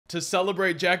To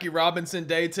celebrate Jackie Robinson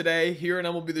Day today, here in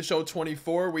MLB The Show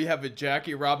 24, we have a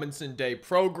Jackie Robinson Day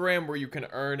program where you can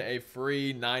earn a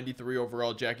free 93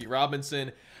 overall Jackie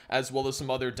Robinson, as well as some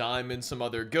other diamonds, some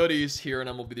other goodies here in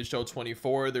MLB The Show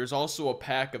 24. There's also a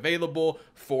pack available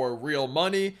for real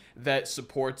money that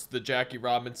supports the Jackie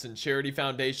Robinson Charity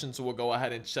Foundation, so we'll go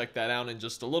ahead and check that out in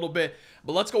just a little bit.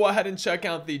 But let's go ahead and check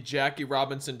out the Jackie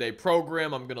Robinson Day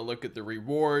program. I'm going to look at the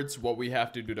rewards, what we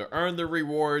have to do to earn the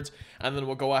rewards, and then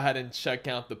we'll go ahead and check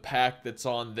out the pack that's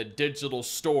on the digital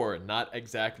store. Not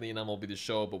exactly in MLB The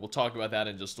Show, but we'll talk about that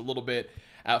in just a little bit.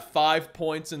 At 5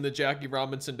 points in the Jackie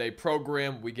Robinson Day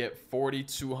program, we get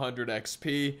 4,200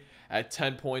 XP. At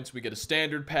 10 points, we get a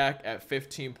standard pack. At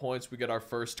 15 points, we get our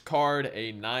first card,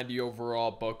 a 90 overall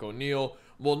Buck O'Neil.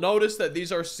 We'll notice that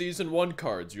these are Season 1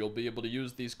 cards. You'll be able to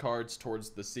use these cards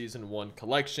towards the Season 1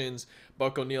 collections.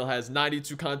 Buck O'Neil has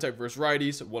 92 contact versus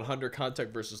righties, 100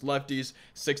 contact versus lefties,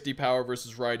 60 power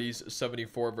versus righties,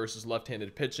 74 versus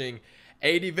left-handed pitching,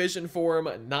 80 vision for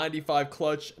him, 95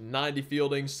 clutch, 90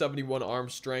 fielding, 71 arm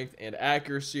strength and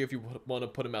accuracy if you want to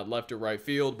put him at left or right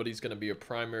field, but he's going to be a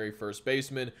primary first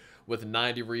baseman with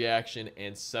 90 reaction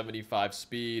and 75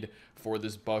 speed for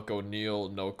this Buck O'Neil.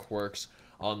 No quirks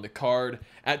on the card.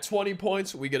 At 20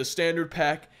 points, we get a standard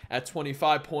pack. At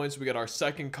 25 points, we get our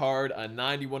second card, a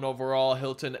 91 overall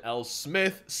Hilton L.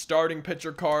 Smith starting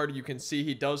pitcher card. You can see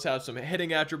he does have some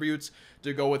hitting attributes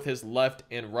to go with his left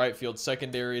and right field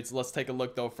secondaries. Let's take a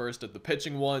look, though, first at the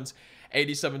pitching ones.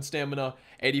 87 stamina,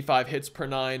 85 hits per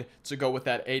 9 to go with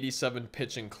that 87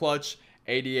 pitching clutch.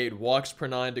 88 walks per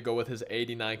 9 to go with his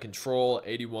 89 control,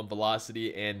 81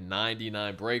 velocity, and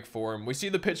 99 break for him. We see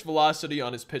the pitch velocity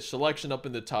on his pitch selection up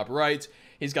in the top right.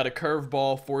 He's got a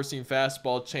curveball, four-seam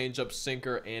fastball, changeup,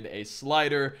 sinker, and a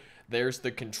slider. There's the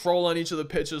control on each of the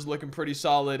pitches looking pretty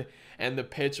solid, and the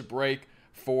pitch break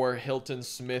for Hilton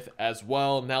Smith as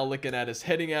well. Now looking at his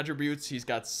hitting attributes, he's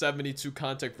got 72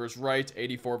 contact versus right,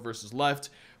 84 versus left,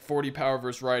 40 power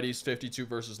versus righties, 52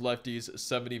 versus lefties,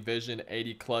 70 vision,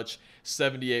 80 clutch,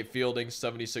 78 fielding,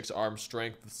 76 arm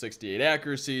strength, 68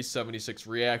 accuracy, 76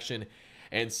 reaction,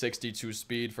 and 62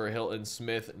 speed for Hilton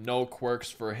Smith. No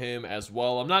quirks for him as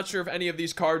well. I'm not sure if any of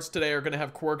these cards today are going to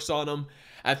have quirks on them.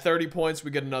 At 30 points, we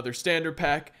get another standard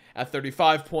pack. At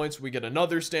 35 points, we get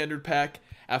another standard pack.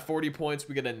 At 40 points,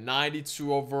 we get a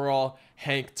 92 overall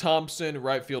Hank Thompson,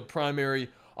 right field primary.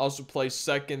 Also plays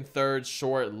second, third,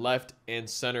 short, left, and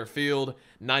center field.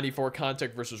 94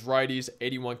 contact versus righties,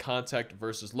 81 contact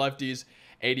versus lefties,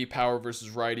 80 power versus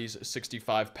righties,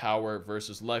 65 power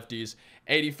versus lefties,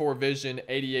 84 vision,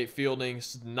 88 fielding,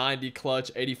 90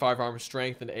 clutch, 85 arm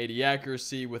strength, and 80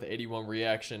 accuracy with 81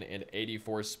 reaction and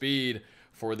 84 speed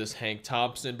for this Hank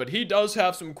Thompson. But he does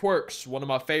have some quirks. One of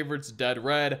my favorites, Dead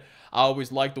Red. I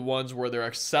always like the ones where they're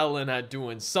excelling at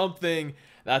doing something.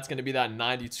 That's going to be that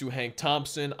 92 Hank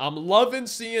Thompson. I'm loving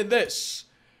seeing this.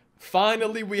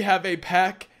 Finally, we have a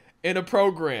pack in a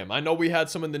program. I know we had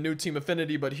some in the new Team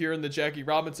Affinity, but here in the Jackie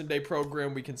Robinson Day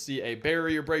program, we can see a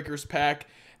Barrier Breakers pack.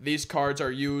 These cards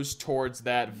are used towards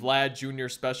that Vlad Jr.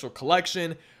 Special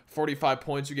Collection. 45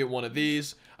 points, you get one of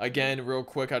these. Again, real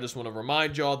quick, I just want to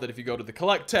remind y'all that if you go to the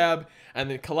Collect tab and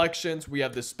then Collections, we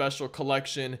have this special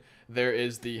collection. There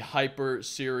is the Hyper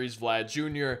Series Vlad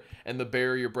Jr. and the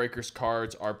Barrier Breakers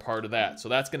cards are part of that. So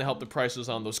that's going to help the prices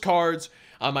on those cards.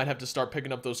 I might have to start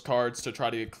picking up those cards to try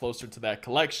to get closer to that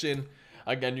collection.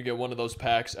 Again, you get one of those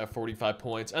packs at 45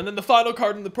 points. And then the final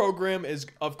card in the program is,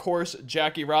 of course,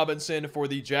 Jackie Robinson for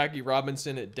the Jackie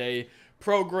Robinson Day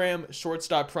program.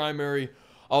 Shortstop primary.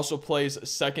 Also plays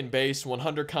second base,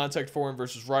 100 contact for him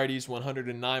versus righties,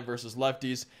 109 versus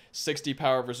lefties, 60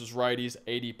 power versus righties,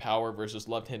 80 power versus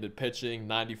left-handed pitching,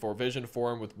 94 vision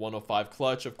for him with 105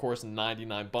 clutch, of course,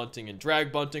 99 bunting and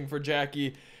drag bunting for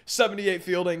Jackie, 78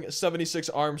 fielding, 76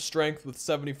 arm strength with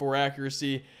 74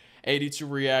 accuracy, 82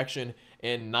 reaction,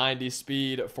 and 90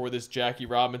 speed for this Jackie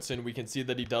Robinson. We can see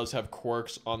that he does have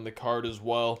quirks on the card as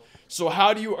well. So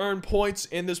how do you earn points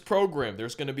in this program?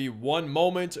 There's going to be one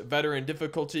moment, veteran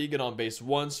difficulty, get on base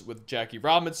once with Jackie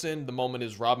Robinson. The moment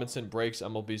is Robinson breaks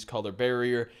MLB's color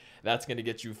barrier. That's going to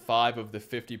get you 5 of the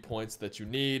 50 points that you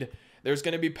need. There's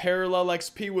going to be parallel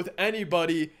XP with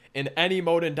anybody in any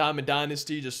mode in Diamond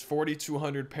Dynasty, just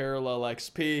 4,200 parallel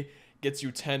XP. Gets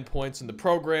you 10 points in the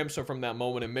program. So from that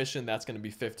moment in mission, that's going to be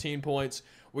 15 points.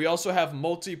 We also have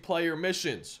multiplayer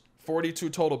missions. 42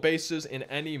 total bases in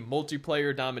any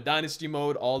multiplayer Diamond Dynasty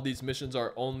mode. All these missions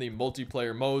are only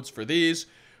multiplayer modes for these.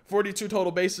 42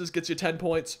 total bases gets you 10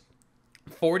 points.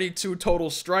 42 total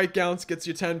strikeouts gets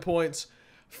you 10 points.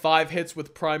 5 hits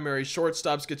with primary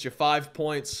shortstops gets you 5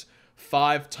 points.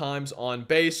 5 times on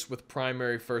base with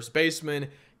primary first baseman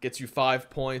gets you 5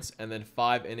 points, and then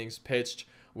 5 innings pitched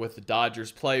with the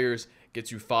Dodgers players gets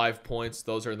you 5 points.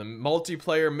 Those are the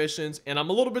multiplayer missions, and I'm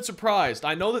a little bit surprised.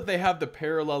 I know that they have the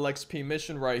parallel XP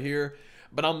mission right here,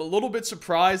 but I'm a little bit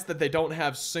surprised that they don't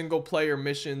have single player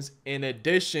missions in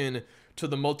addition to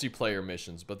the multiplayer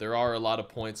missions. But there are a lot of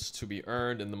points to be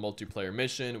earned in the multiplayer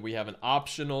mission. We have an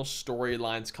optional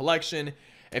storylines collection.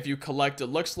 If you collect, it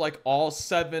looks like all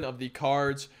 7 of the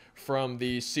cards from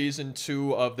the season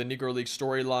 2 of the Negro League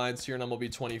storylines here in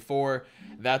MLB 24,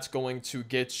 that's going to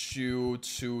get you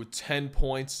to 10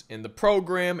 points in the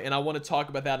program. And I want to talk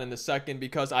about that in a second,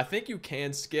 because I think you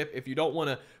can skip if you don't want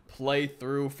to play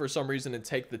through for some reason and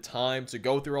take the time to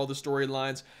go through all the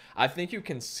storylines. I think you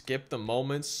can skip the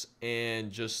moments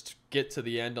and just get to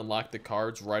the end, unlock the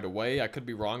cards right away. I could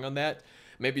be wrong on that.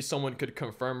 Maybe someone could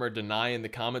confirm or deny in the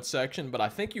comment section, but I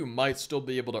think you might still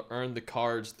be able to earn the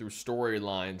cards through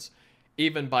storylines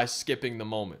even by skipping the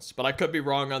moments, but I could be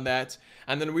wrong on that.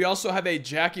 And then we also have a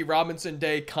Jackie Robinson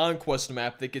Day Conquest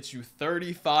map that gets you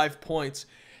 35 points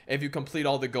if you complete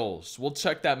all the goals. We'll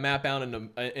check that map out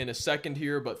in a second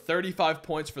here, but 35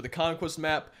 points for the Conquest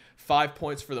map, 5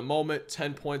 points for the moment,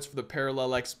 10 points for the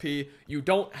Parallel XP. You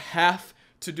don't have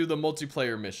to do the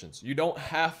multiplayer missions. You don't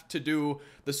have to do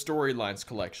the storylines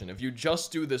collection. If you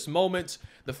just do this moment,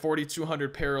 the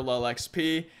 4200 Parallel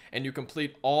XP, and you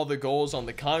complete all the goals on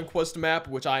the Conquest map,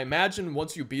 which I imagine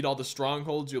once you beat all the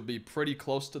strongholds, you'll be pretty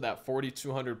close to that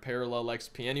 4200 Parallel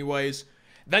XP anyways,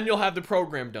 then you'll have the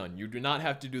program done. You do not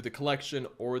have to do the collection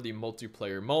or the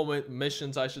multiplayer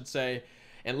missions, I should say.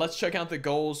 And let's check out the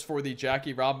goals for the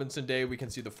Jackie Robinson Day. We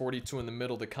can see the 42 in the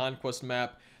middle, the Conquest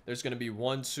map. There's going to be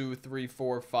 1, 2, 3,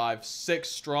 4, 5, 6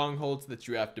 strongholds that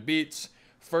you have to beat.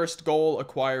 First goal,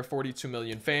 acquire 42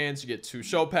 million fans. You get 2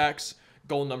 show packs.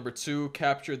 Goal number 2,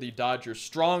 capture the Dodgers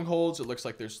strongholds. It looks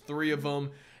like there's 3 of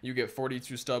them. You get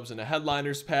 42 stubs in a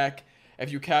headliners pack.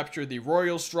 If you capture the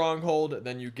Royals stronghold,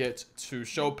 then you get 2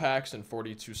 show packs and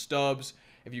 42 stubs.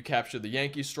 If you capture the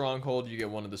Yankee stronghold, you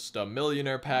get one of the stub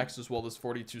millionaire packs as well as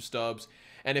 42 stubs.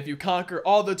 And if you conquer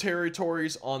all the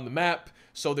territories on the map,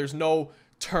 so there's no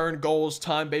turn goals,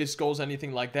 time-based goals,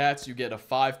 anything like that, so you get a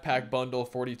 5-pack bundle,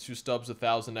 42 stubs,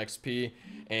 1000 XP,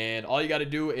 and all you got to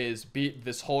do is beat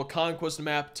this whole Conquest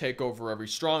map, take over every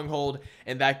stronghold,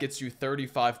 and that gets you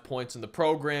 35 points in the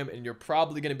program, and you're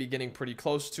probably going to be getting pretty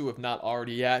close to, if not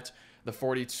already at, the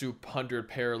 4200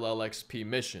 Parallel XP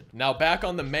mission. Now back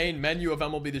on the main menu of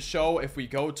MLB The Show, if we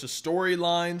go to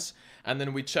storylines, and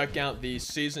then we check out the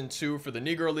season 2 for the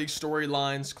Negro League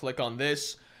storylines, click on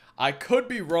this. I could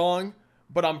be wrong,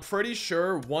 but I'm pretty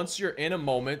sure once you're in a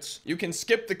moment, you can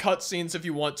skip the cutscenes if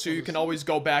you want to. You can always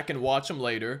go back and watch them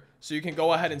later. So you can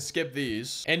go ahead and skip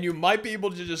these. And you might be able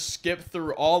to just skip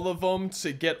through all of them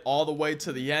to get all the way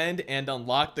to the end and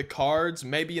unlock the cards.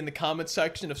 Maybe in the comment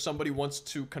section, if somebody wants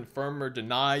to confirm or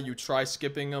deny, you try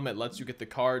skipping them. It lets you get the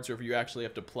cards, or if you actually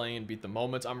have to play and beat the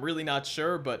moments. I'm really not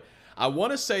sure, but I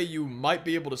want to say you might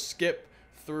be able to skip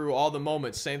through all the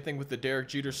moments. Same thing with the Derek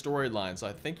Jeter storylines.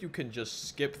 I think you can just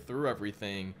skip through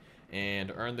everything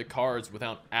and earn the cards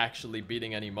without actually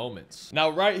beating any moments. Now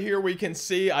right here we can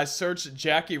see I searched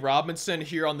Jackie Robinson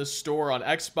here on the store on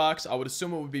Xbox. I would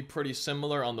assume it would be pretty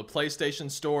similar on the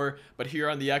PlayStation store, but here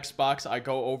on the Xbox I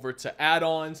go over to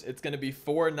add-ons. It's going to be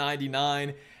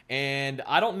 $4.99, and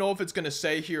I don't know if it's going to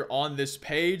say here on this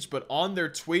page, but on their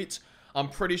tweet I'm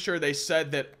pretty sure they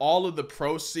said that all of the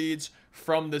proceeds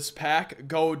from this pack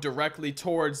go directly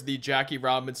towards the Jackie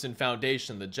Robinson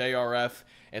Foundation, the JRF.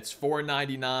 It's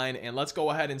 $4.99, and let's go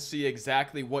ahead and see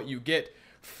exactly what you get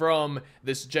from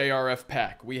this JRF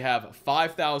pack. We have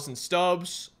 5,000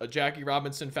 stubs, a Jackie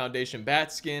Robinson Foundation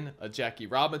bat skin, a Jackie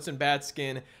Robinson bat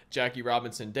skin, Jackie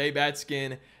Robinson Day bat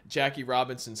skin, Jackie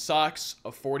Robinson socks,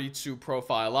 a 42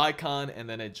 profile icon, and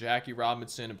then a Jackie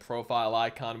Robinson profile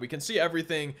icon. We can see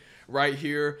everything right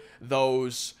here.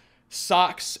 Those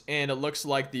socks, and it looks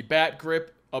like the bat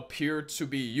grip appear to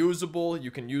be usable.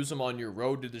 You can use them on your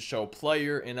Road to the Show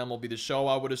player in MLB The Show,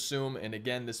 I would assume. And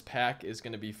again, this pack is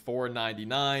going to be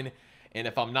 $4.99, and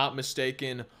if I'm not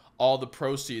mistaken, all the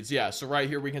proceeds, yeah, so right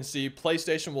here we can see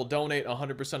PlayStation will donate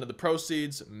 100% of the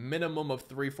proceeds, minimum of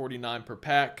 $3.49 per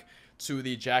pack, to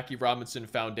the Jackie Robinson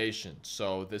Foundation.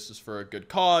 So this is for a good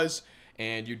cause,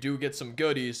 and you do get some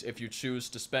goodies if you choose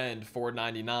to spend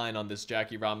 $4.99 on this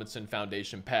Jackie Robinson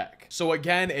Foundation pack. So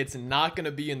again, it's not going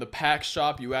to be in the pack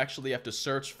shop. You actually have to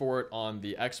search for it on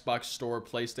the Xbox store,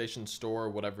 PlayStation store,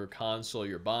 whatever console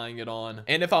you're buying it on.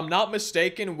 And if I'm not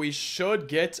mistaken, we should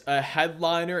get a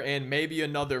headliner and maybe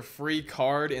another free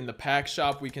card in the pack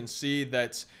shop. We can see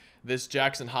that this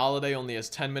Jackson Holiday only has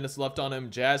 10 minutes left on him.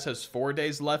 Jazz has 4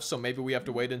 days left, so maybe we have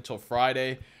to wait until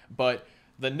Friday. But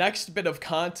The next bit of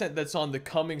content that's on the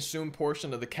coming soon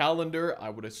portion of the calendar,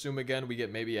 I would assume again we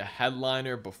get maybe a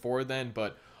headliner before then,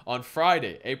 but on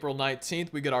Friday, April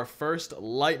 19th, we get our first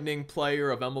Lightning player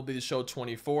of MLB The Show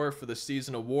 24 for the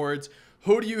season awards.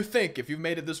 Who do you think, if you've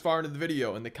made it this far into the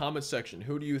video, in the comment section,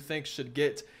 who do you think should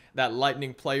get that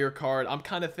Lightning player card? I'm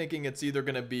kind of thinking it's either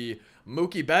going to be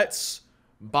Mookie Betts,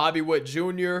 Bobby Witt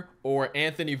Jr., or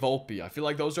Anthony Volpe. I feel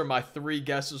like those are my 3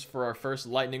 guesses for our first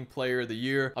Lightning player of the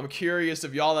year. I'm curious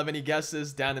if y'all have any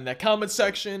guesses down in that comment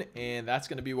section, and that's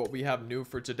going to be what we have new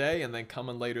for today and then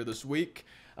coming later this week.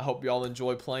 I hope y'all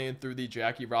enjoy playing through the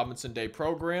Jackie Robinson Day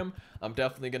program. I'm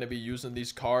definitely going to be using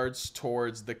these cards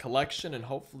towards the collection and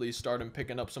hopefully starting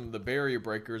picking up some of the barrier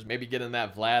breakers, maybe getting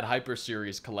that Vlad Hyper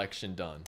Series collection done.